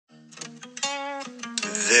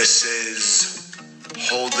This is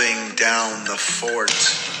Holding Down the Fort.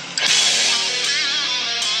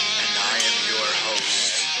 And I am your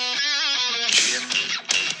host, Jim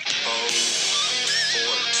Bo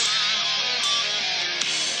Fort.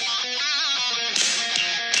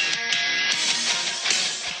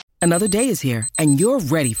 Another day is here, and you're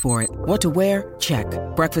ready for it. What to wear? Check.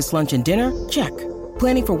 Breakfast, lunch, and dinner? Check.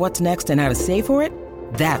 Planning for what's next and how to save for it?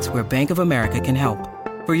 That's where Bank of America can help.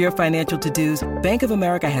 For your financial to-dos, Bank of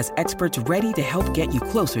America has experts ready to help get you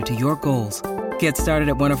closer to your goals. Get started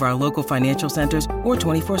at one of our local financial centers or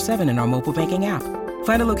 24/7 in our mobile banking app.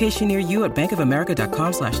 Find a location near you at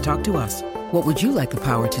bankofamerica.com/talktous. What would you like the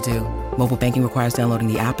power to do? Mobile banking requires downloading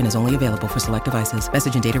the app and is only available for select devices.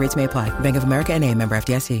 Message and data rates may apply. Bank of America N.A., member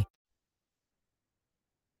FDIC.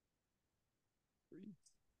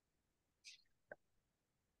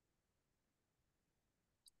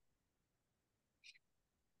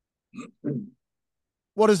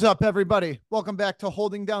 What is up, everybody? Welcome back to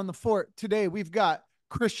Holding Down the Fort. Today, we've got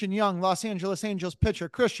Christian Young, Los Angeles Angels pitcher.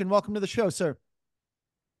 Christian, welcome to the show, sir.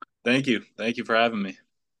 Thank you. Thank you for having me.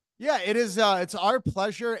 Yeah, it is. It's our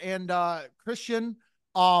pleasure. And Christian,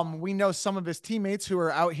 we know some of his teammates who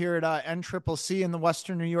are out here at NCCC in the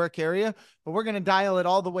Western New York area, but we're going to dial it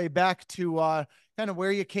all the way back to kind of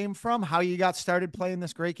where you came from, how you got started playing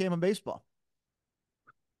this great game of baseball.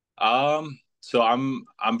 So I'm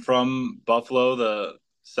from Buffalo, the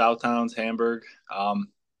South Towns, Hamburg.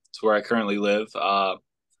 It's where I currently live.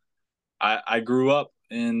 I grew up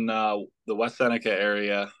in the West Seneca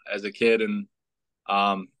area as a kid, and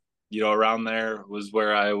around there was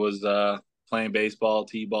where I was playing baseball,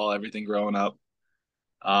 t-ball, everything growing up.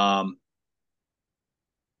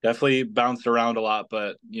 Definitely bounced around a lot,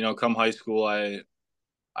 but come high school, I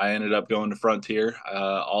ended up going to Frontier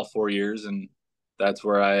all 4 years, and that's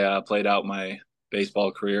where I played out my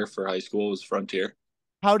baseball career for high school, was Frontier.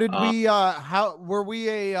 How did we, how were we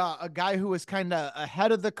a guy who was kind of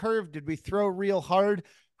ahead of the curve? Did we throw real hard?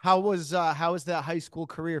 How was that high school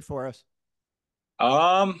career for us?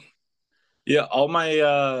 Yeah, all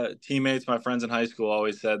my teammates, my friends in high school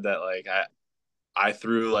always said that like I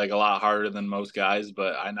threw like a lot harder than most guys,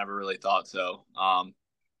 but I never really thought so.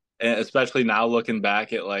 And especially now looking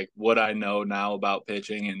back at like what I know now about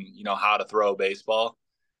pitching and how to throw a baseball,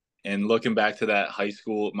 and looking back to my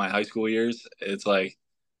high school years, it's like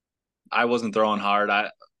I wasn't throwing hard.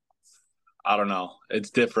 I don't know. It's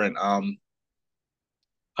different.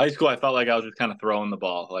 High school, I felt like I was just kind of throwing the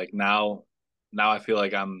ball. Like now I feel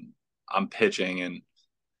like I'm pitching, and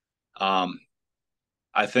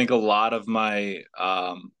I think a lot of my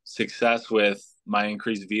success with my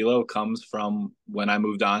increased velo comes from when I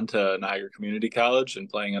moved on to Niagara Community College and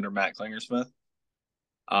playing under Matt Klingersmith.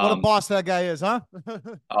 What a boss that guy is, huh?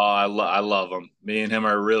 Oh, I love him. Me and him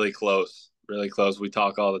are really close, really close. We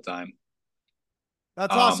talk all the time.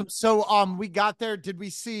 That's awesome. So, we got there. Did we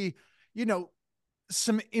see,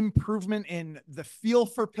 some improvement in the feel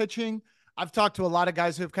for pitching? I've talked to a lot of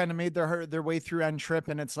guys who have kind of made their way through N-Trip,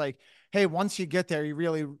 and it's like, hey, once you get there, you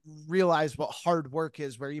really realize what hard work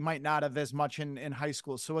is, where you might not have as much in high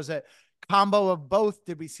school. So was it combo of both?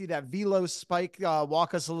 Did we see that velo spike?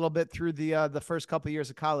 Walk us a little bit through the first couple of years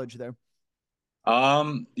of college there.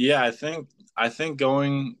 Yeah, I think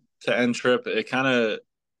going to N-Trip, it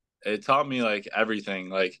taught me like everything.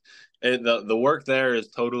 Like the work there is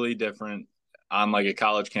totally different on like a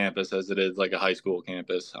college campus as it is like a high school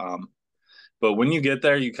campus. But when you get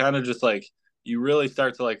there, you kind of just like, you really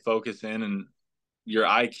start to like focus in, and your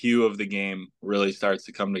IQ of the game really starts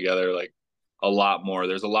to come together like a lot more.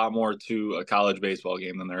 There's a lot more to a college baseball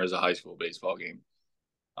game than there is a high school baseball game.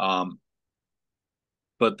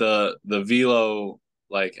 But the velo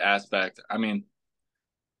like aspect, I mean,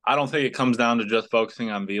 I don't think it comes down to just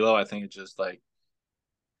focusing on velo. I think it's just like,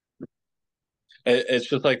 it's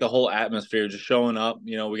just like the whole atmosphere, just showing up.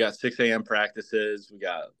 We got 6 a.m. practices.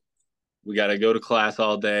 We got to go to class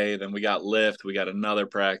all day. Then we got lift. We got another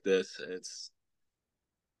practice. It's,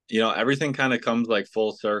 everything kind of comes like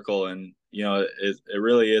full circle. And, it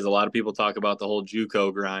really is. A lot of people talk about the whole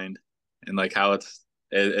JUCO grind and like how it's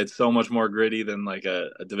so much more gritty than like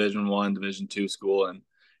a Division I, Division II school. And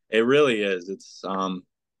it really is. It's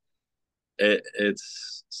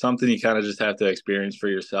something you kind of just have to experience for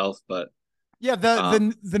yourself. But yeah,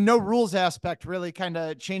 the no rules aspect really kind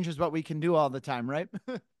of changes what we can do all the time, right?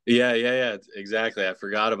 Yeah, exactly. I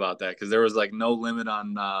forgot about that because there was like no limit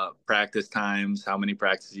on practice times, how many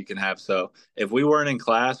practices you can have. So if we weren't in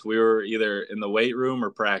class, we were either in the weight room or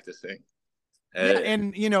practicing. Yeah,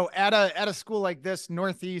 and at a school like this,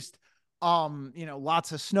 Northeast,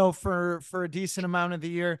 lots of snow for a decent amount of the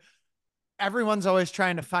year. everyone's always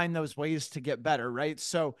trying to find those ways to get better, right?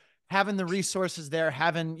 So having the resources there,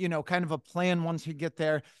 having, kind of a plan once you get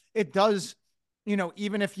there, it does,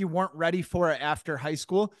 even if you weren't ready for it after high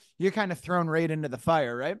school, you're kind of thrown right into the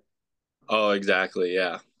fire, right? Oh, exactly.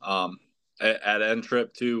 Yeah. At N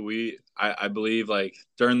Trip too, I believe like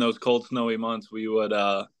during those cold, snowy months, we would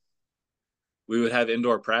have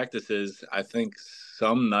indoor practices. I think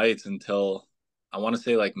some nights until I want to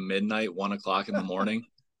say like midnight, 1 o'clock in the morning.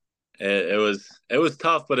 It was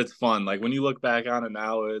tough, but it's fun. Like when you look back on it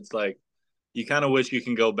now, it's like you kind of wish you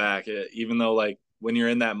can go back. Even though like when you're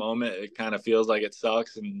in that moment, it kind of feels like it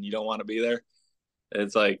sucks and you don't want to be there.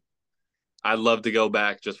 It's like I'd love to go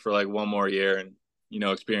back just for like one more year and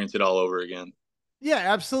experience it all over again. Yeah,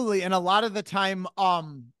 absolutely. And a lot of the time,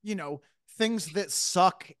 things that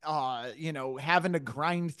suck, having to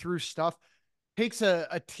grind through stuff takes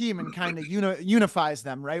a team and kind of unifies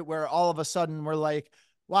them, right? Where all of a sudden we're like,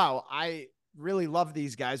 wow, I really love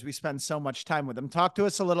these guys. We spend so much time with them. Talk to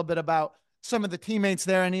us a little bit about some of the teammates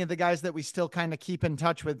there, any of the guys that we still kind of keep in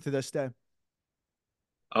touch with to this day.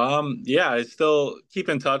 Yeah, I still keep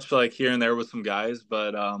in touch like here and there with some guys,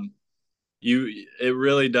 but it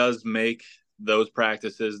really does make those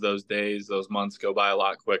practices, those days, those months go by a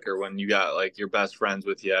lot quicker when you got like your best friends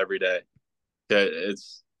with you every day.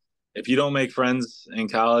 It's if you don't make friends in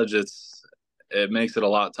college, it makes it a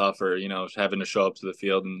lot tougher, having to show up to the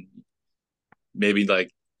field and maybe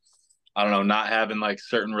like I don't know, not having like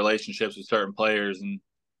certain relationships with certain players, and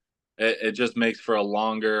it just makes for a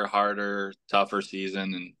longer, harder, tougher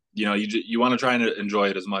season. And you want to try and enjoy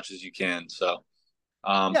it as much as you can. So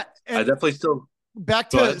Yeah. I And definitely still back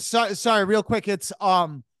go to, ahead. sorry, real quick. It's,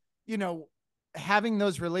 you know, having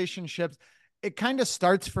those relationships, it kind of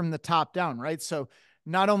starts from the top down, right? So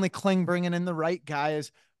not only Kling bringing in the right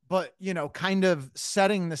guys, but, kind of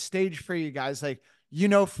setting the stage for you guys. Like,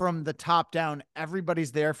 from the top down,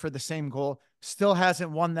 everybody's there for the same goal, still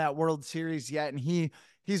hasn't won that World Series yet. And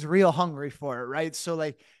he's real hungry for it, right? So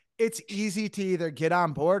like, it's easy to either get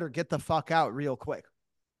on board or get the fuck out real quick.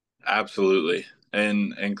 Absolutely.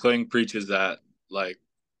 And Kling preaches that like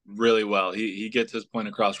really well. He gets his point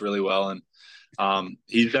across really well, and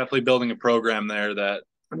he's definitely building a program there that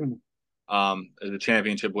is a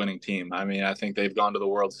championship winning team. I mean, I think they've gone to the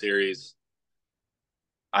World Series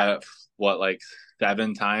I what like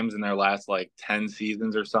 7 times in their last like 10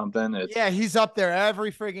 seasons or something. Yeah, It's he's up there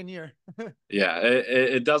every friggin' year. yeah,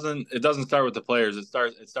 it doesn't start with the players. It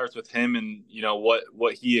starts with him and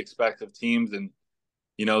what he expects of teams, and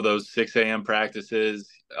those 6 a.m. practices,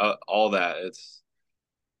 all that.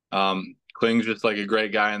 Kling's just like a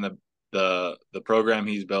great guy, and the program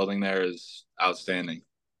he's building there is outstanding.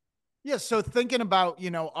 Yeah, so thinking about,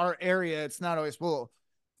 our area, it's not always, well,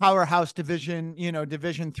 powerhouse division,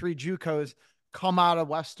 division three JUCOs come out of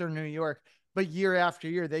Western New York, but year after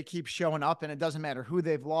year, they keep showing up and it doesn't matter who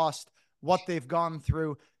they've lost, what they've gone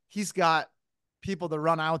through. He's got people to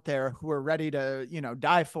run out there who are ready to,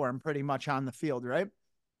 die for him pretty much on the field, right?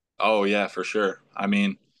 Oh yeah, for sure. I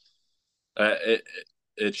mean,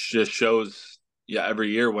 it just shows, yeah, every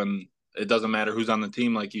year when it doesn't matter who's on the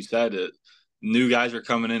team, like you said, new guys are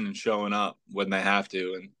coming in and showing up when they have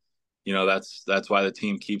to, and that's why the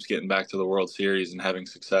team keeps getting back to the World Series and having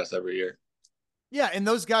success every year. Yeah, and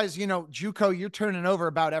those guys, JUCO, you're turning over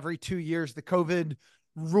about every 2 years. The COVID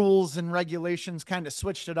rules and regulations kind of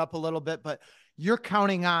switched it up a little bit, but you're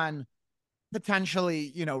counting on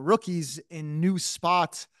potentially, rookies in new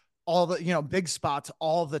spots, all the, big spots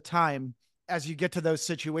all the time as you get to those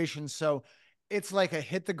situations. So it's like a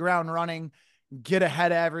hit the ground running, get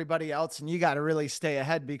ahead of everybody else. And you got to really stay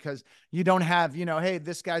ahead because you don't have, hey,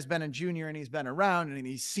 this guy's been a junior and he's been around and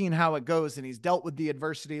he's seen how it goes and he's dealt with the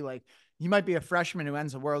adversity. Like you might be a freshman who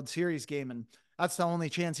ends a World Series game and that's the only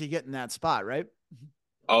chance you get in that spot, right?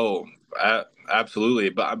 Oh,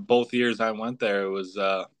 absolutely. But both years I went there, it was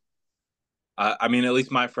I mean, at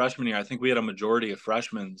least my freshman year, I think we had a majority of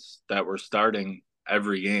freshmen that were starting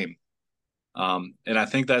every game. And I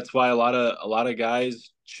think that's why a lot of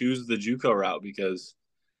guys choose the JUCO route because,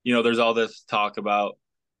 there's all this talk about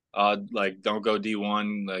like don't go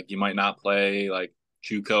D1, like you might not play, like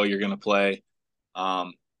JUCO you're gonna play.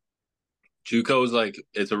 Um, JUCO is like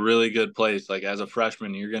it's a really good place. Like as a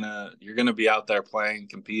freshman, you're gonna be out there playing,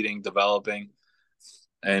 competing, developing,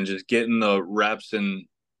 and just getting the reps and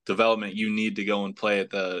development you need to go and play at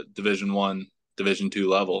the Division 1, Division 2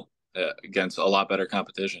 level against a lot better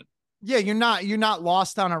competition. Yeah, you're not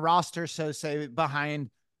lost on a roster, so say behind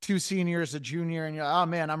two seniors, a junior, and you're like, oh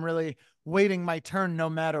man, I'm really waiting my turn no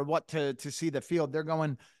matter what to see the field. They're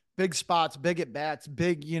going big spots, big at bats,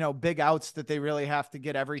 big, big outs that they really have to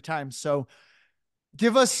get every time. So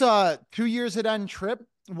Give us 2 years at N Trip.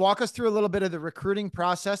 Walk us through a little bit of the recruiting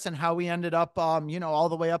process and how we ended up, all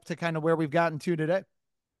the way up to kind of where we've gotten to today.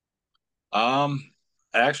 Um,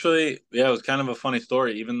 Actually, yeah, it was kind of a funny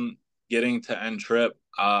story. Even getting to N Trip,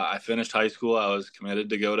 I finished high school. I was committed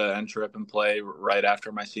to go to N Trip and play right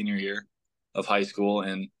after my senior year of high school.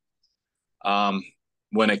 And um,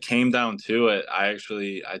 when it came down to it, I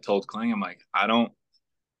told Kling, I'm like, I don't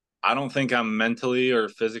think I'm mentally or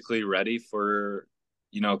physically ready for,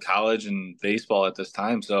 college and baseball at this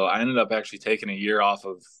time. So I ended up actually taking a year off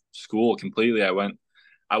of school completely.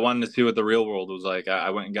 I wanted to see what the real world was like. I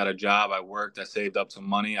went and got a job. I worked, I saved up some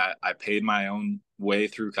money. I paid my own way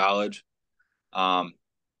through college. Um,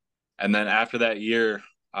 and then after that year,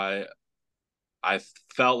 I, I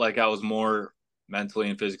felt like I was more mentally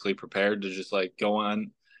and physically prepared to just like go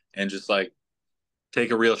on and just like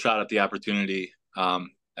take a real shot at the opportunity and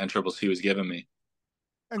Triple C was giving me.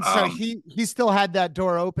 And so Um, he still had that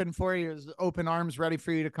door open for you, his open arms ready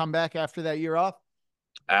for you to come back after that year off.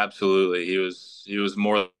 Absolutely. He was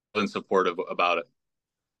more than supportive about it.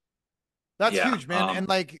 That's Yeah. huge, man. And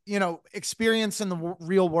like, experience in the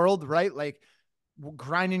real world, right? Like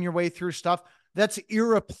grinding your way through stuff. That's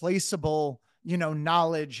irreplaceable,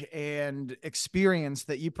 knowledge and experience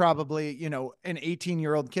that you probably, an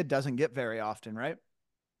 18-year-old kid doesn't get very often, right?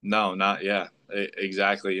 No, not yeah.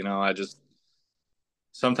 Exactly. I just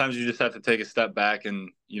sometimes you just have to take a step back and,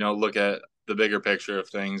 look at the bigger picture of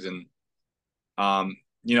things and um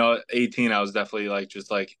 18 I was definitely like just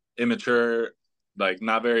like immature, like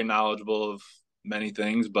not very knowledgeable of many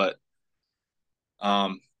things, but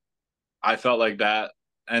um I felt like that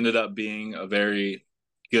ended up being a very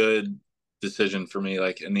good decision for me,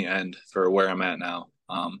 like in the end, for where I'm at now.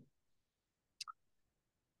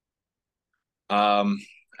 Um,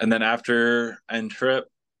 and then after end trip,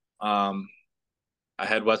 um, I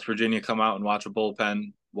had West Virginia come out and watch a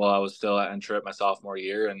bullpen while I was still at end trip my sophomore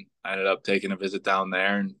year, and I ended up taking a visit down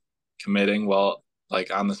there and committing well,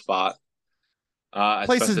 like on the spot. I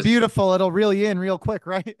Place spent is this beautiful. It'll reel you in real quick,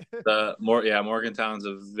 right? the more yeah Morgantown's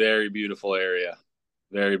a very beautiful area,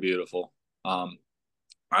 very beautiful. Um,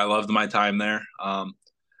 I loved my time there.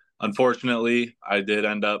 Unfortunately, I did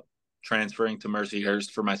end up transferring to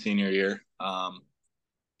Mercyhurst for my senior year.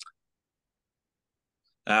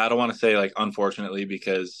 I don't want to say like unfortunately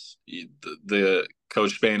because the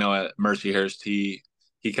coach Spano at Mercyhurst he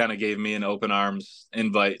kind of gave me an open arms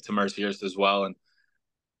invite to Mercyhurst as well, and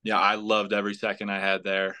yeah, I loved every second I had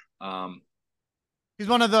there. He's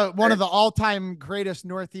one of the all-time greatest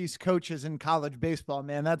Northeast coaches in college baseball,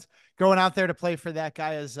 man. That's going out there to play for that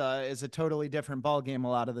guy is a totally different ball game a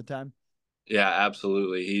lot of the time. Yeah,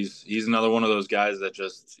 absolutely. He's another one of those guys that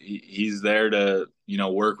just he's there to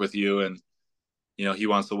work with you, and he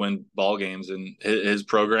wants to win ball games, and his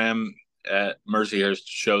program at Mercyhurst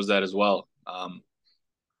shows that as well.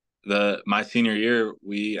 The my senior year,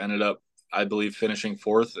 we ended up, I believe, finishing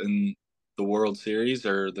fourth in the World Series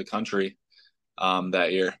or the country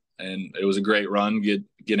that year, and it was a great run.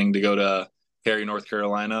 Getting to go to Cary, North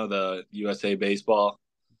Carolina, the USA baseball,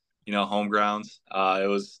 home grounds. It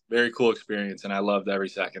was a very cool experience, and I loved every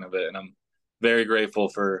second of it. And I'm very grateful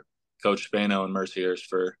for Coach Spano and Mercyhurst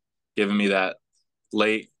for giving me that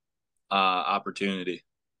late opportunity.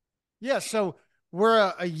 Yeah, so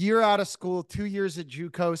we're a year out of school, 2 years at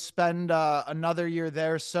JUCO, spend another year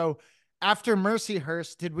there. So after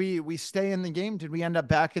Mercyhurst, did we stay in the game? Did we end up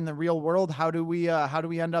back in the real world? How do we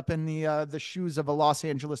end up in the shoes of a Los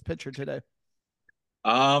Angeles pitcher today?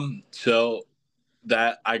 So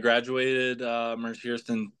that I graduated Mercyhurst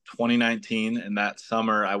in 2019, and that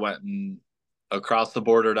summer I went across the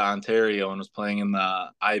border to Ontario and was playing in the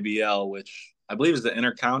IBL, which I believe is the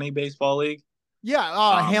Intercounty Baseball League. Yeah,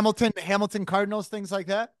 Um, Hamilton Cardinals, things like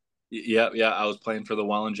that. yeah, I was playing for the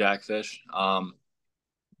Welland Jackfish.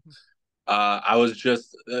 I was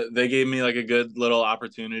just they gave me like a good little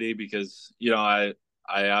opportunity because I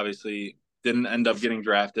obviously didn't end up getting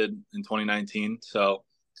drafted in 2019, so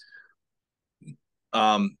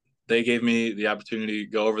um, they gave me the opportunity to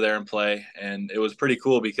go over there and play, and it was pretty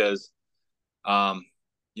cool because um,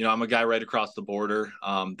 I'm a guy right across the border.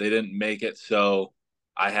 They didn't make it so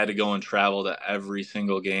I had to go and travel to every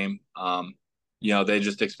single game. They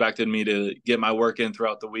just expected me to get my work in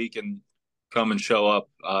throughout the week and come and show up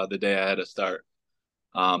the day I had to start.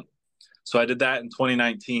 Um, so I did that in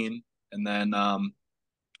 2019, and then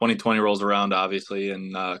 2020 rolls around, obviously,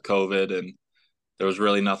 and COVID, and there was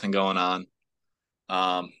really nothing going on.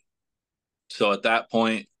 Um, so at that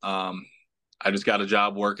point, I just got a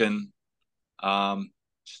job working,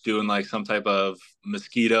 just doing like some type of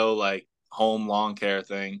mosquito, like home lawn care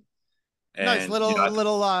thing. Nice And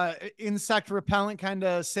little insect repellent kind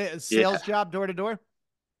of yeah. sales job door to door.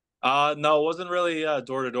 No, it wasn't really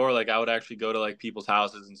door to door. Like I would actually go to like people's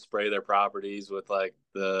houses and spray their properties with like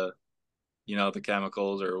the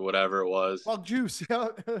chemicals or whatever it was. Well, juice. Yeah.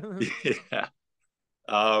 Yeah.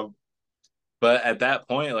 Um, but at that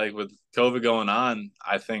point, like with COVID going on,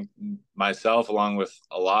 I think myself, along with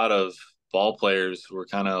a lot of ball players, were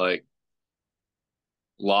kind of like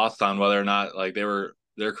lost on whether or not like their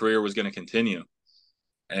career was going to continue.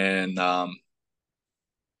 And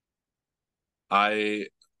I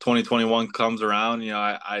 2021 comes around,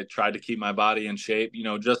 I tried to keep my body in shape,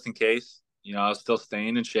 just in case, I was still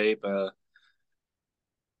staying in shape.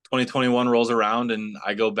 2021 rolls around and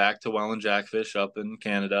I go back to Welland Jackfish up in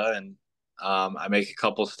Canada, and I make a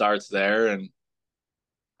couple starts there. And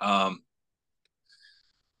um,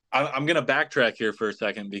 I'm going to backtrack here for a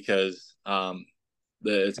second because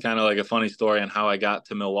it's kind of like a funny story on how I got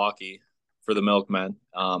to Milwaukee for the Milkmen.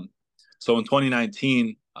 So in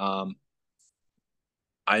 2019,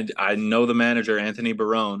 I know the manager, Anthony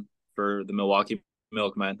Barone, for the Milwaukee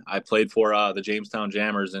Milkmen. I played for the Jamestown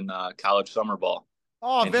Jammers in college summer ball,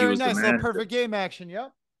 Oh, and he very was the nice. Little manager. perfect game action.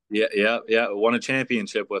 Yep. Yeah, yeah, yeah. Won a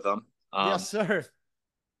championship with them. Yes, sir.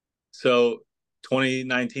 So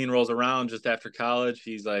 2019 rolls around just after college.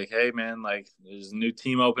 He's like, "Hey, man, like, there's a new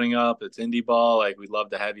team opening up. It's indie ball. Like, we'd love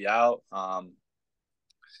to have you out."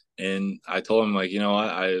 And I told him, like, you know what,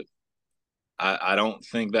 I don't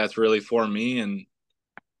think that's really for me, and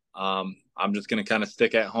I'm just gonna kind of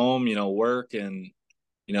stick at home, work and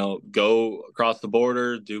go across the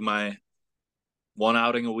border, do my one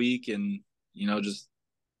outing a week, and just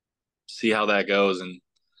see how that goes. And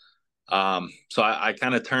so I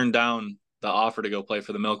kind of turned down the offer to go play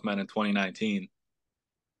for the Milkmen in 2019.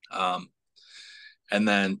 Um, and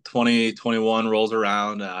then 2021 rolls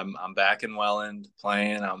around. I'm back in Welland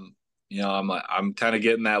playing. I'm kind of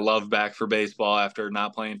getting that love back for baseball after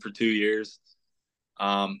not playing for 2 years.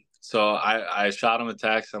 So I shot him a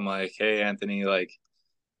text. I'm like, "Hey, Anthony, like,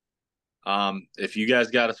 if you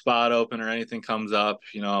guys got a spot open or anything comes up,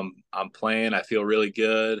 I'm playing. I feel really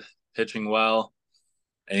good, pitching well."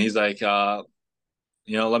 And he's like, "Let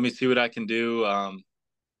me see what I can do.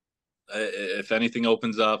 If anything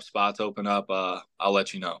opens up, spots open up, I'll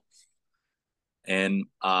let you know." And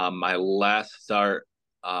my last start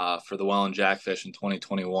for the Welland Jackfish in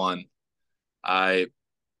 2021, I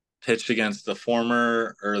pitched against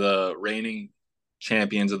the reigning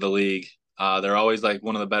champions of the league. They're always like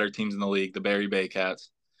one of the better teams in the league, the Barry Bay Cats.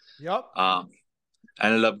 Yep. I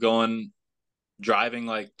ended up driving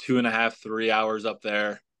like 2.5, 3 hours up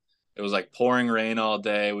there. It was like pouring rain all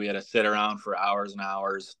day. We had to sit around for hours and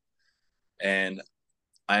hours. And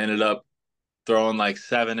I ended up throwing like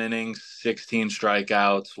 7 innings, 16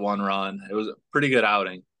 strikeouts, 1 run. It was a pretty good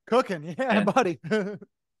outing. Cooking. Yeah, And buddy.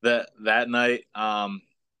 that night,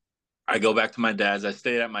 I go back to my dad's. I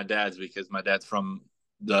stayed at my dad's because my dad's from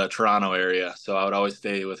the Toronto area. So I would always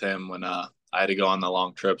stay with him when I had to go on the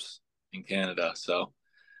long trips in Canada. So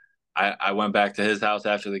I went back to his house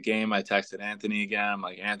after the game. I texted Anthony again. I'm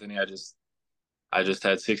like, "Anthony, I just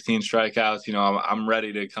had 16 strikeouts. I'm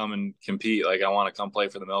ready to come and compete. Like, I want to come play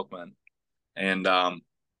for the Milkmen." And I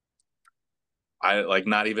like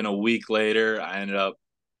not even a week later, I ended up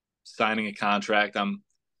signing a contract. I'm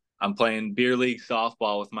playing beer league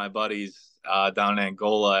softball with my buddies down in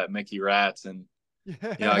Angola at Mickey Rats, and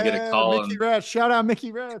I get a Yeah, call Mickey and Rats. Shout out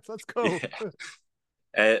Mickey Rats. Let's go.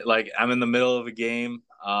 yeah, like I'm in the middle of a game,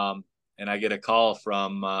 and I get a call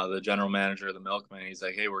from the general manager of the Milkman. He's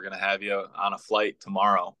like, "Hey, we're gonna have you on a flight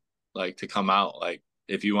tomorrow, like to come out, like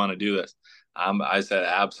if you want to do this." I said,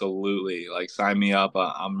 "Absolutely, like sign me up.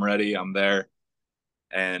 I'm ready. I'm there."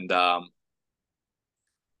 And that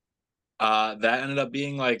ended up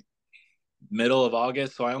being like middle of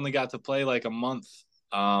August, so I only got to play like a month.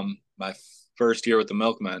 My first year with the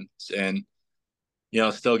Milkmen, and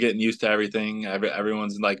still getting used to everything.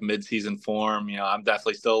 Everyone's in like mid-season form. I'm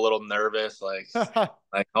definitely still a little nervous. Like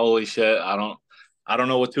holy shit, I don't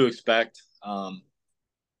know what to expect.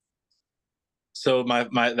 So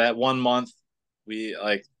my that 1 month, we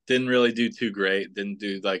like didn't really do too great. Didn't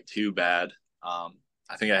do like too bad.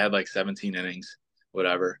 I think I had like 17 innings,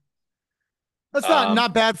 whatever. That's Um,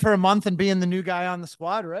 not bad for a month and being the new guy on the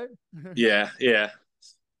squad, right? yeah, yeah,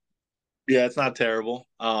 yeah. It's not terrible.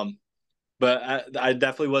 But I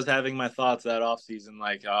definitely was having my thoughts that off season,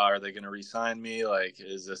 like, are they going to re-sign me? Like,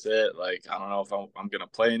 is this it? Like, I don't know if I'm going to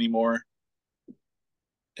play anymore.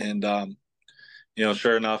 And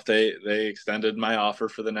sure enough, they extended my offer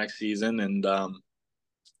for the next season, and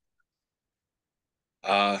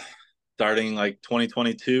uh, starting like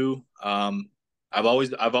 2022, I've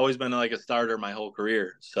always been like a starter my whole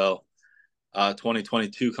career. So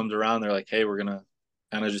 2022 comes around, they're like, hey, we're gonna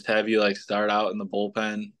kind of just have you like start out in the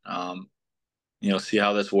bullpen, see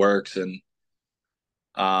how this works. And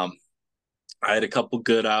um, I had a couple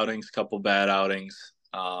good outings, couple bad outings,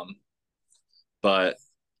 but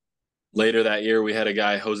later that year we had a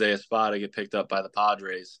guy, Jose Espada, get picked up by the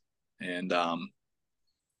Padres, and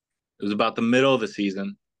it was about the middle of the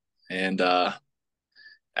season, and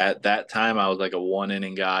at that time I was like a 1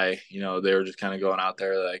 inning guy. They were just kind of going out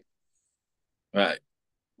there like, right,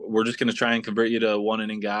 we're just going to try and convert you to a 1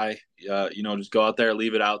 inning guy. Just go out there,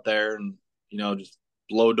 leave it out there, and just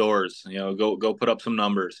blow doors. Go put up some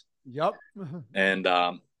numbers. Yep. And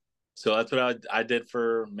so that's what I did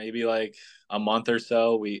for maybe like a month or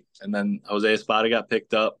so. And then Jose Espada got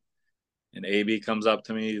picked up, and AB comes up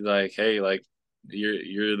to me like, "Hey, like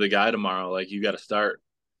you're the guy tomorrow. Like you got to start."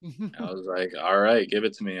 I was like, "All right, give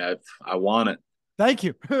it to me. I want it." Thank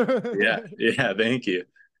you. Yeah, thank you.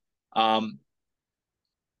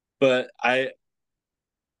 But I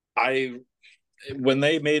when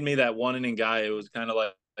they made me that 1 inning guy, it was kind of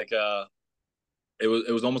like it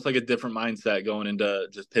was almost like a different mindset going into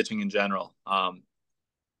just pitching in general.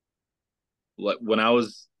 When I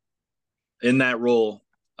was in that role,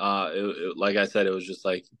 like I said, it was just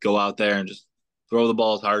like go out there and just throw the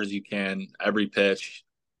ball as hard as you can every pitch,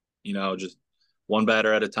 just one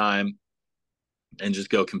batter at a time, and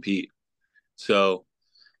just go compete. So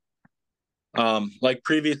like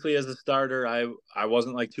previously as a starter, I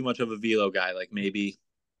wasn't like too much of a velo guy, like maybe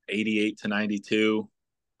 88 to 92.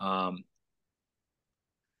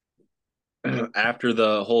 After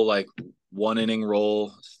the whole like 1 inning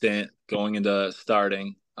role stint going into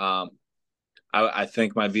starting, I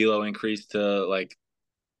think my velo increased to like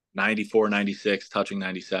 94, 96, touching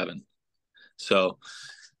 97. So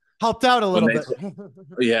helped out a little bit.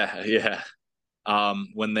 Yeah.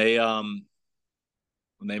 When they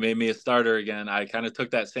made me a starter again, I kind of took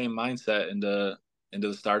that same mindset into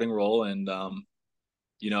the starting role, and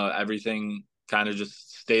everything kind of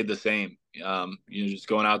just stayed the same. Just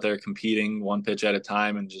going out there competing one pitch at a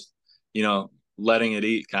time and just letting it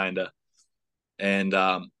eat kind of. And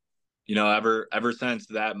ever since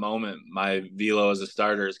that moment, my velo as a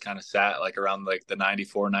starter has kind of sat like around like the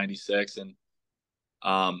 94, 96. And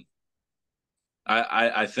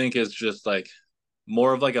I think it's just like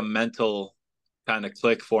more of like a mental kind of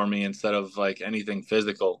click for me instead of like anything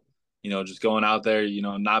physical. Just going out there,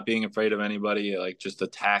 not being afraid of anybody, like just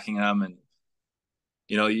attacking them, and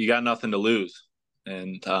you got nothing to lose.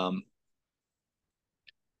 And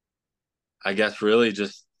I guess really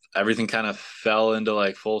just everything kind of fell into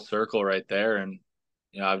like full circle right there. And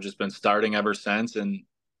I've just been starting ever since. And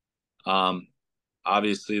um,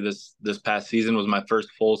 obviously this past season was my first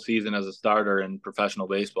full season as a starter in professional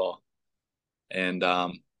baseball. And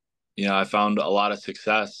I found a lot of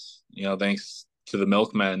success, thanks to the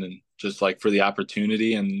Milkmen, and just like for the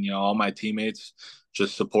opportunity, and all my teammates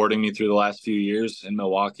just supporting me through the last few years in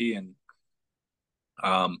Milwaukee. And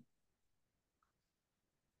I'm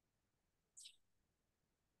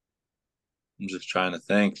just trying to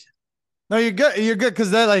think. No, you're good. You're good because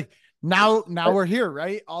they're like now we're here,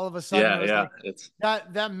 right? All of a sudden, it was like It's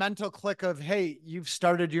that mental click of, hey, you've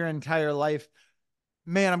started your entire life.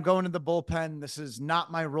 Man, I'm going to the bullpen. This is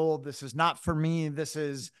not my role. This is not for me. This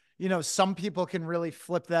is, some people can really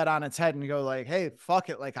flip that on its head and go like, hey, fuck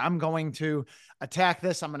it. Like I'm going to attack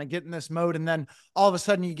this. I'm going to get in this mode. And then all of a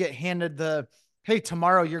sudden you get handed hey,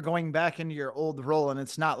 tomorrow you're going back into your old role. And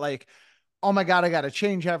it's not like, oh my God, I got to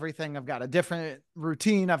change everything. I've got a different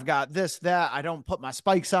routine. I've got this, that. I don't put my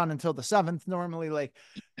spikes on until the 7th normally. Like,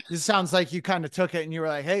 this sounds like you kind of took it and you were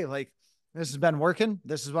like, hey, like this has been working.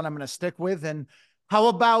 This is what I'm going to stick with. And how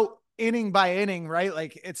about inning by inning, right?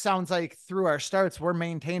 Like it sounds like through our starts, we're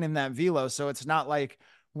maintaining that velo. So it's not like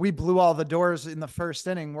we blew all the doors in the first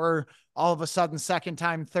inning. We're all of a sudden second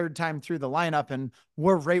time, third time through the lineup, and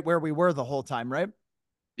we're right where we were the whole time, right?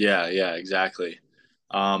 Yeah, exactly.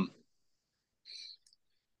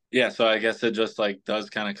 Yeah, so I guess it just like does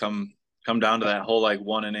kind of come down to that whole like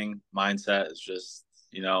 1 inning mindset. It's just,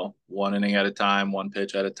 1 inning at a time, one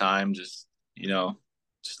pitch at a time, just,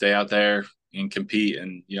 stay out there and compete,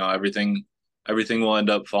 and, everything will end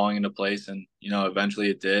up falling into place. And, eventually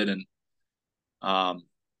it did. And I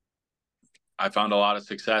found a lot of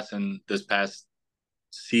success in this past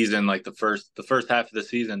season. Like the first half of the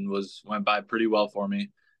season went by pretty well for me.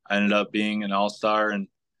 I ended up being an all-star and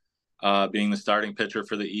being the starting pitcher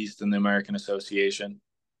for the East in the American Association.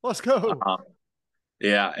 Let's go.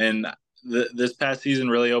 Yeah, and this past season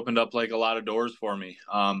really opened up like a lot of doors for me.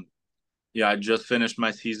 I just finished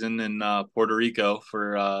my season in Puerto Rico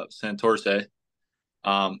for Santurce,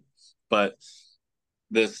 But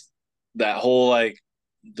this that whole like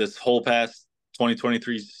this whole past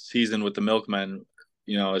 2023 season with the Milkmen,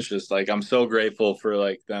 it's just like I'm so grateful for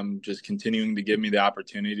like them just continuing to give me the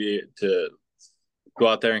opportunity to go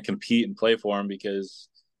out there and compete and play for them, because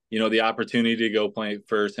the opportunity to go play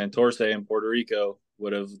for Santurce in Puerto Rico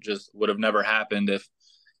would have never happened if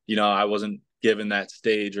I wasn't given that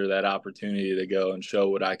stage or that opportunity to go and show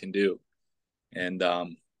what I can do. And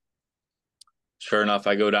sure enough,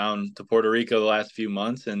 I go down to Puerto Rico the last few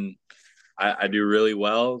months, and I do really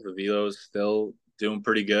well. The velo's still doing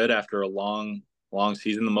pretty good after a long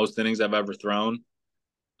season, the most innings I've ever thrown.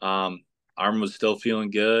 Arm was still feeling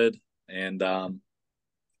good, and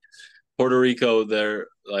Puerto Rico, there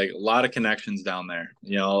like a lot of connections down there.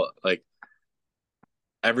 Like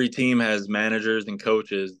every team has managers and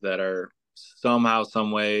coaches that are somehow,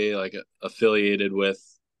 some way, like affiliated with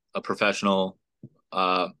a professional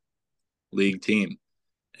league team.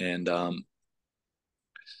 And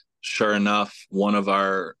sure enough, one of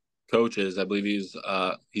our coaches, I believe he's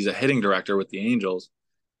a hitting director with the Angels.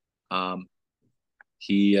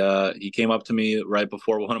 He came up to me right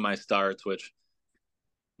before one of my starts, which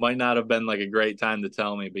might not have been like a great time to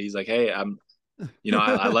tell me, but he's like, "Hey, I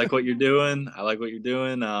like what you're doing. I like what you're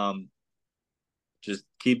doing. Just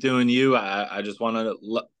keep doing you. I just want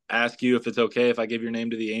to ask you if it's okay if I give your name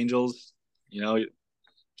to the Angels.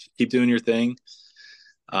 Keep doing your thing."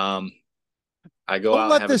 I go Don't out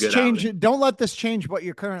and let have a this good change. outing. Don't let this change what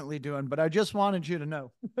you're currently doing. But I just wanted you to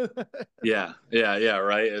know. Yeah,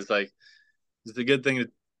 right. It's like it's a good thing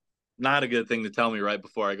to not a good thing to tell me right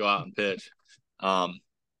before I go out and pitch.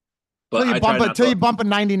 But I try not Till to. you bump a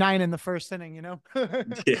 99 in the first inning.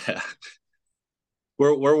 Yeah,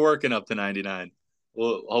 we're working up to 99.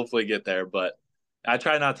 We'll hopefully get there, but I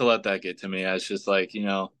try not to let that get to me. It's just like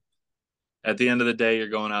at the end of the day, you're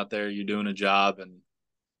going out there, you're doing a job, and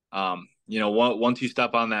once you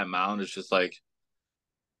step on that mound, it's just like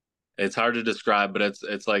it's hard to describe, but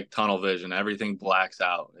it's like tunnel vision. Everything blacks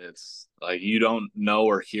out. It's like you don't know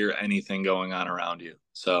or hear anything going on around you.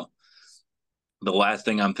 So the last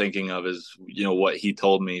thing I'm thinking of is what he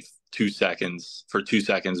told me 2 seconds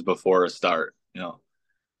before a start.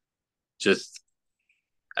 Just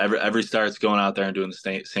every start's going out there and doing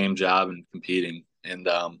the same job and competing. And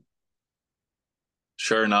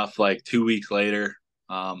sure enough, like 2 weeks later,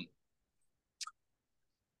 I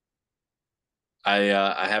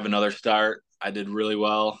have another start. I did really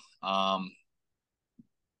well. I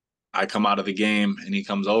come out of the game and he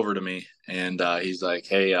comes over to me and he's like,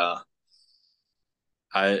 "Hey,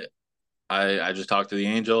 I I just talked to the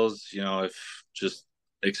Angels. If just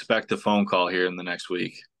expect a phone call here in the next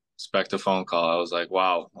week. Expect a phone call." I was like,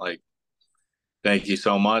 "Wow, like thank you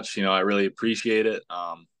so much. I really appreciate it."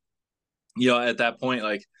 At that point,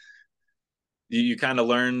 like you kind of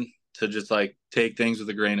learn to just like take things with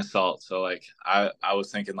a grain of salt. So like I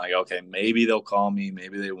was thinking like, okay, maybe they'll call me,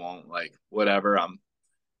 maybe they won't. Like whatever. I'm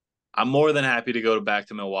more than happy to go back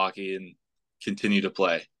to Milwaukee and continue to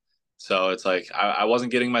play. So it's like I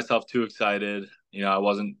wasn't getting myself too excited. I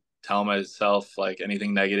wasn't telling myself like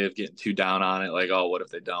anything negative, getting too down on it. Like, oh, what if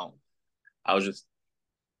they don't? I was just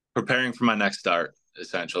preparing for my next start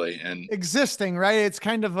essentially. And Existing, right? It's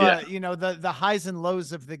kind of yeah, the highs and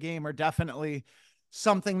lows of the game are definitely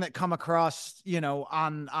something that come across,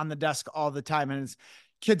 on the desk all the time. And it's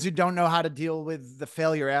kids who don't know how to deal with the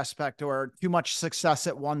failure aspect or too much success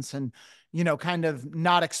at once and, kind of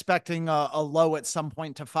not expecting a low at some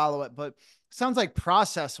point to follow it. But it sounds like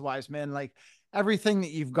process wise, man, like everything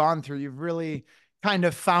that you've gone through, you've really kind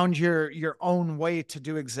of found your own way to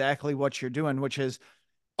do exactly what you're doing, which is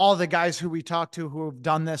all the guys who we talk to who have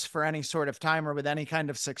done this for any sort of time or with any kind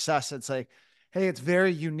of success. It's like, hey, it's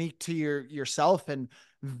very unique to yourself and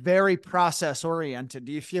very process oriented.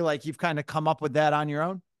 Do you feel like you've kind of come up with that on your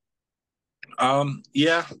own?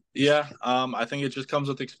 yeah, yeah. I think it just comes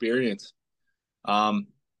with experience. Um,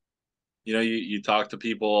 you talk to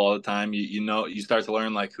people all the time. You start to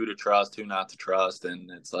learn like who to trust, who not to trust, and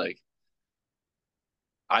it's like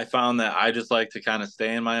I found that I just like to kind of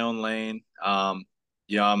stay in my own lane.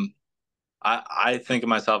 You know, I'm I think of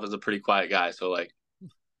myself as a pretty quiet guy, so like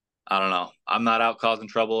I don't know. I'm not out causing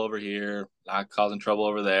trouble over here, not causing trouble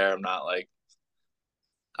over there. I'm not like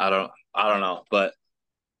I don't know, but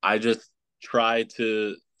I just try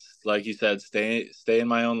to, like you said, stay in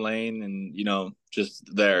my own lane, and just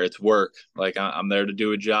there. It's work. Like I'm there to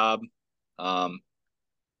do a job, um,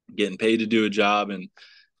 getting paid to do a job, and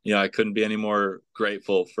I couldn't be any more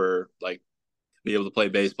grateful for like to be able to play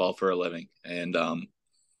baseball for a living. And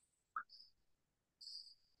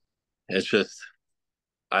it's just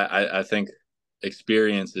I think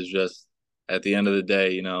experience is just at the end of the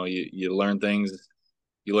day, you learn things,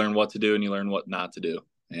 you learn what to do and you learn what not to do.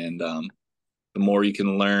 And the more you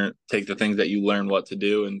can take the things that you learn what to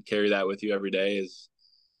do and carry that with you every day is,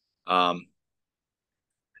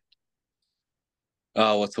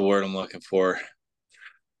 what's the word I'm looking for?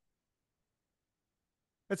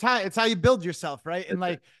 It's how you build yourself, right? And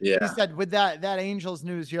like you Yeah, said, with that Angels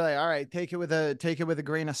news, you're like, all right, take it with a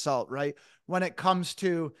grain of salt, right? When it comes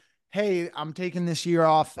to, hey, I'm taking this year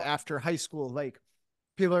off after high school, like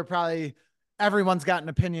people are probably everyone's got an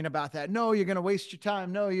opinion about that. No, you're gonna waste your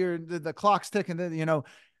time. No, the clock's ticking.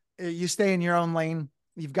 You stay in your own lane.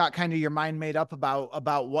 You've got kind of your mind made up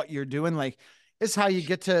about what you're doing. Like it's how you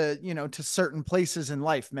get to to certain places in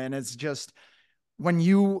life, man. It's just when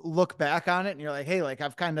you look back on it and you're like, hey, like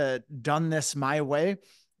I've kind of done this my way,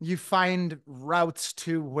 you find routes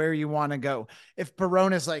to where you want to go. If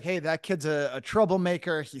Barone is like, hey, that kid's a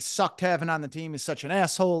troublemaker, he sucked having on the team, he's such an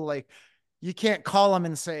asshole, like you can't call him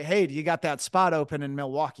and say, hey, do you got that spot open in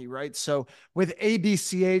Milwaukee, right? So with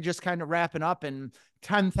ABCA just kind of wrapping up and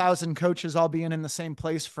 10,000 coaches all being in the same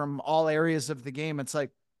place from all areas of the game, it's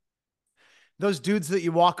like those dudes that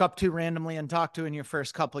you walk up to randomly and talk to in your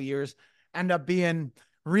first couple years end up being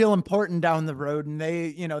real important down the road. And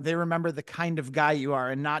they remember the kind of guy you are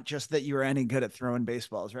and not just that you were any good at throwing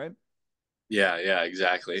baseballs, right? yeah,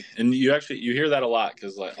 exactly. And you hear that a lot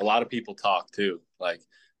because like a lot of people talk too. Like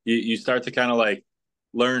you start to kind of like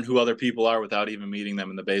learn who other people are without even meeting them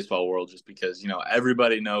in the baseball world, just because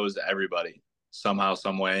everybody knows everybody somehow,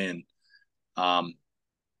 some way. And um,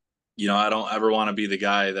 I don't ever want to be the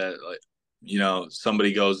guy that like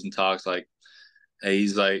somebody goes and talks like, hey,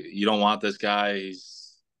 he's like, you don't want this guy.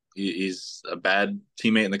 He's a bad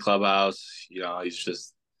teammate in the clubhouse. He's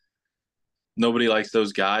just nobody likes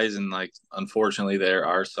those guys, and like unfortunately there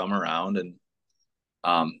are some around, and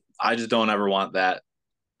I just don't ever want that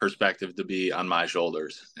perspective to be on my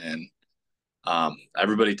shoulders. And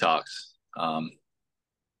everybody talks,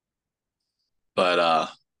 but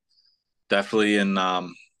definitely in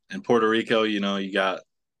Puerto Rico, you got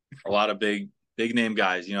a lot of big name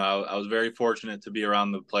guys. I was very fortunate to be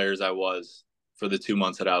around the players I was for the 2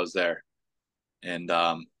 months that I was there, and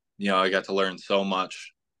I got to learn so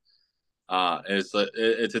much. It's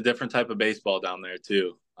a different type of baseball down there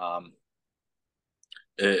too.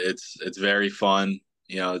 It's very fun.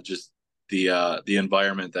 Just the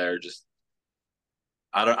environment there. Just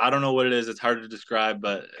I don't know what it is. It's hard to describe,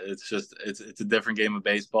 but it's a different game of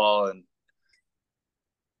baseball, and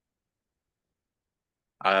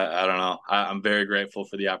I don't know. I'm very grateful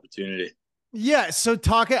for the opportunity. Yeah. So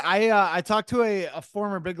I talked to a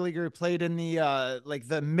former big leaguer who played in the like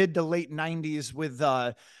the mid to late '90s with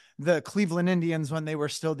the Cleveland Indians when they were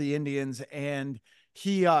still the Indians, and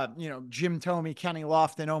he Jim Thome, Kenny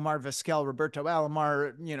Lofton, Omar Vizquel, Roberto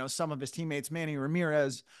Alomar, some of his teammates, Manny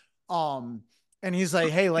Ramirez, um, and he's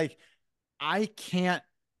like, hey, like I can't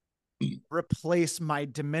replace my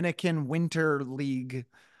Dominican Winter League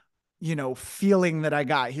feeling that I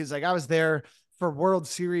got. He's like, I was there for World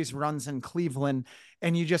Series runs in Cleveland,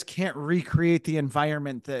 and you just can't recreate the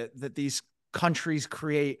environment that these countries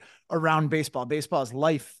create around baseball. Baseball is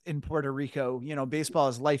life in Puerto Rico. Baseball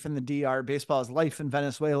is life in the DR. Baseball is life in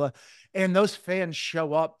Venezuela, and those fans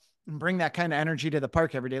show up and bring that kind of energy to the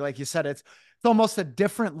park every day. Like you said, it's almost a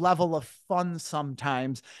different level of fun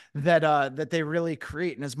sometimes that they really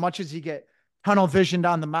create. And as much as you get tunnel visioned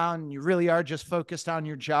on the mound, you really are just focused on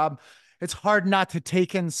your job, it's hard not to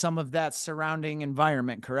take in some of that surrounding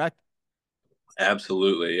environment, correct?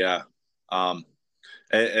 Absolutely, yeah. Um,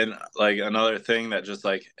 and like another thing that just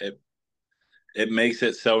like it makes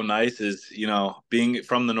it so nice is being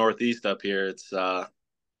from the Northeast up here. It's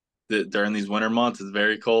during these winter months, it's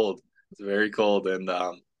very cold. It's very cold, and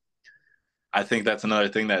I think that's another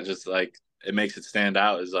thing that just like it makes it stand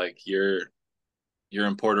out is like you're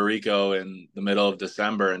in Puerto Rico in the middle of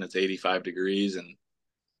December and it's 85 degrees, and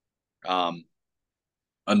um,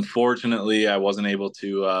 unfortunately I wasn't able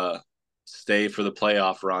to stay for the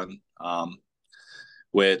playoff run,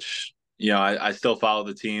 which I still follow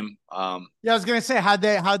the team. Yeah, I was gonna say how'd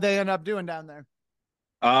they end up doing down there?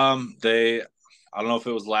 They I don't know if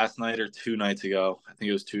it was last night or 2 nights ago. I think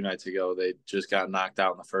it was 2 nights ago. They just got knocked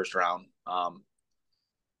out in the first round.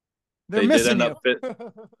 They're They did missing end you. up fit,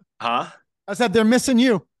 huh? I said they're missing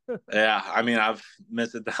you. Yeah, I mean I've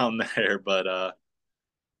missed it down there, but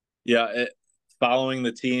yeah, following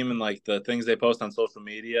the team and like the things they post on social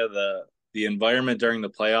media, the environment during the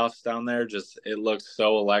playoffs down there just it looks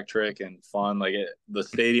so electric and fun. Like the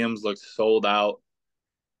stadiums look sold out,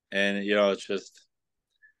 and it's just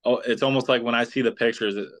it's almost like when I see the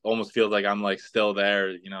pictures, it almost feels like I'm like still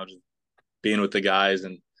there, just being with the guys,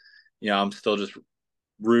 and I'm still just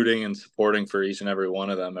rooting and supporting for each and every one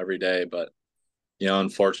of them every day. But,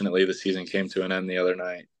 unfortunately the season came to an end the other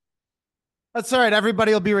night. That's all right.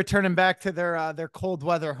 Everybody will be returning back to their cold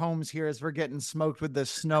weather homes here as we're getting smoked with the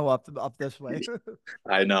snow up this way.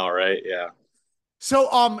 I know, right? Yeah.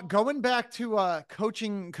 So going back to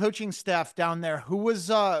coaching staff down there, who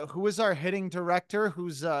was our hitting director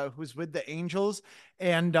who's with the Angels,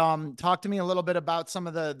 and talk to me a little bit about some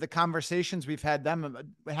of the conversations we've had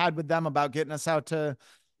with them about getting us out to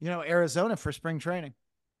Arizona for spring training.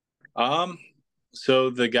 So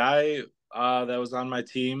the guy that was on my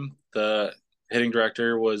team, the hitting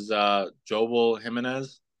director, was Jobel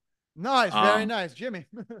Jimenez. Nice, very nice, Jimmy.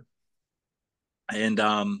 And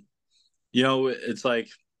it's like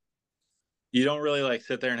you don't really like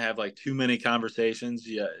sit there and have like too many conversations.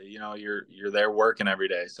 Yeah, you're there working every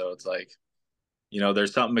day, so it's like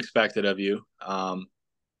there's something expected of you.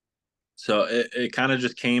 So it kind of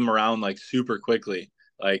just came around like super quickly.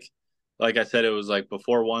 Like I said, it was like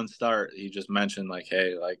before one start, he just mentioned like,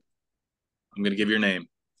 hey, like I'm gonna give your name.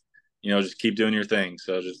 Just keep doing your thing.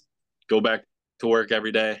 So just go back to work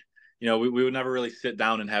every day. We would never really sit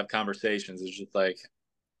down and have conversations. It's just like,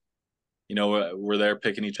 we're there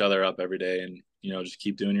picking each other up every day, and just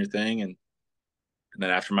keep doing your thing. And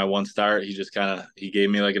then after my one start, he gave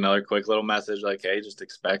me like another quick little message, like, hey, just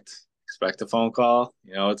expect a phone call.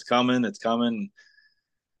 It's coming.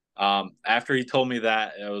 After he told me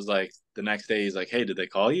that, it was like the next day he's like, hey, did they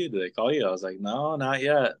call you? I was like, no, not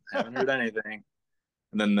yet. Haven't heard anything.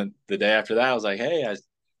 And then the day after that, I was like, hey, I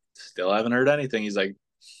still haven't heard anything.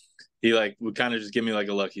 He would kind of just give me like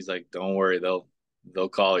a look. He's like, don't worry, they'll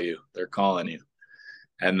call you. They're calling you.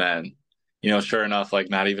 And then, sure enough, like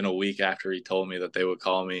not even a week after he told me that they would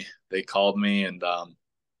call me, they called me, and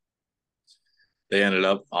they ended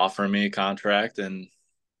up offering me a contract. And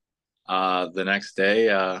the next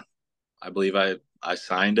day, I believe I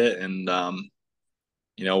signed it, and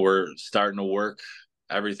we're starting to work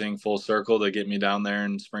everything full circle to get me down there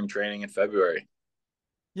in spring training in February.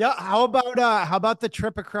 Yeah. How about the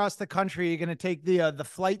trip across the country? Are you going to take the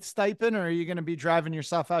flight stipend, or are you going to be driving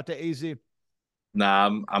yourself out to AZ? Nah,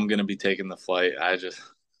 I'm going to be taking the flight.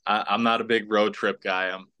 I'm not a big road trip guy.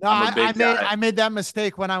 No, I'm a big guy. I made that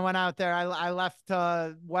mistake when I went out there. I left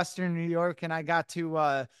Western New York, and I got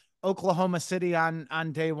to Oklahoma City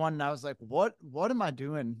on day one, and I was like, what am I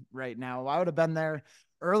doing right now? I would have been there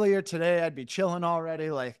earlier today. I'd be chilling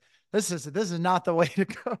already. Like, this is not the way to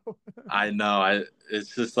go. I know.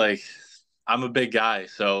 It's just like I'm a big guy,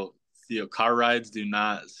 so car rides do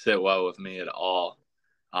not sit well with me at all.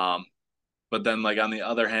 But then like on the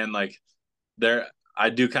other hand, like I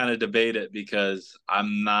do kind of debate it because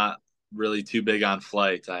I'm not really too big on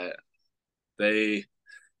flights. They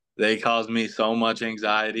cause me so much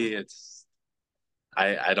anxiety.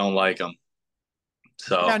 I don't like them.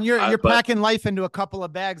 So yeah, and you're packing life into a couple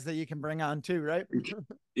of bags that you can bring on too, right?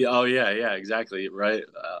 Yeah. Oh yeah, exactly. Right.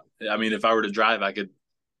 I mean, if I were to drive, I could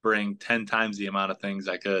bring 10 times the amount of things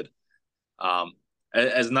I could.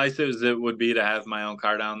 As nice as it would be to have my own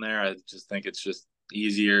car down there, I just think it's just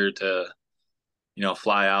easier to,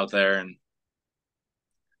 fly out there and,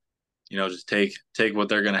 just take what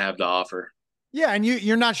they're going to have to offer. Yeah. And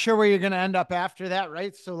you're not sure where you're going to end up after that.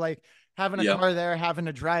 Right. So like having a Yep. car there, having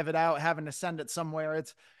to drive it out, having to send it somewhere,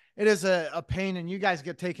 it is a pain, and you guys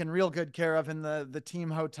get taken real good care of in the team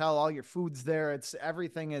hotel. All your food's there.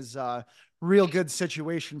 Everything is a real good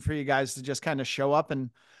situation for you guys to just kind of show up.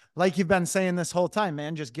 And like you've been saying this whole time,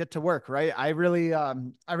 man, just get to work. Right. I really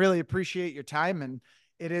appreciate your time. And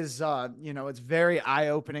it is, it's very eye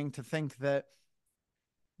opening to think that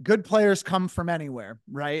good players come from anywhere,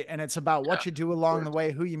 right? And it's about what you do along the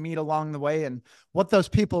way, who you meet along the way, and what those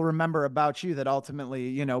people remember about you that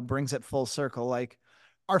ultimately, brings it full circle. Like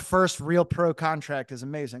our first real pro contract is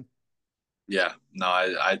amazing. Yeah, no,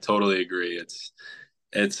 I totally agree.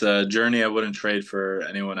 It's a journey I wouldn't trade for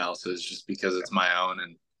anyone else's just because it's my own.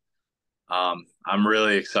 And I'm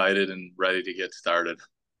really excited and ready to get started.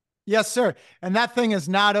 Yes, sir. And that thing is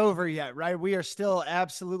not over yet, right? We are still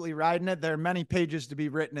absolutely riding it. There are many pages to be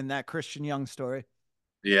written in that Christian Young story.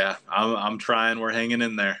 Yeah, I'm trying. We're hanging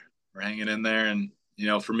in there. And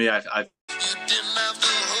for me, I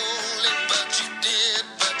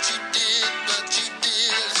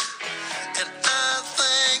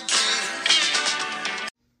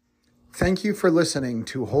Thank you for listening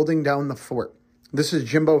to Holding Down the Fort. This is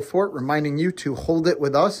Jimbo Fort reminding you to hold it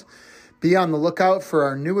with us. Be on the lookout for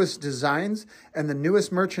our newest designs and the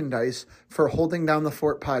newest merchandise for Holding Down the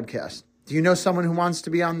Fort podcast. Do you know someone who wants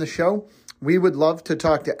to be on the show? We would love to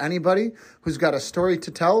talk to anybody who's got a story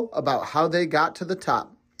to tell about how they got to the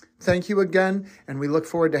top. thank you again, and we look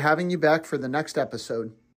forward to having you back for the next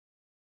episode.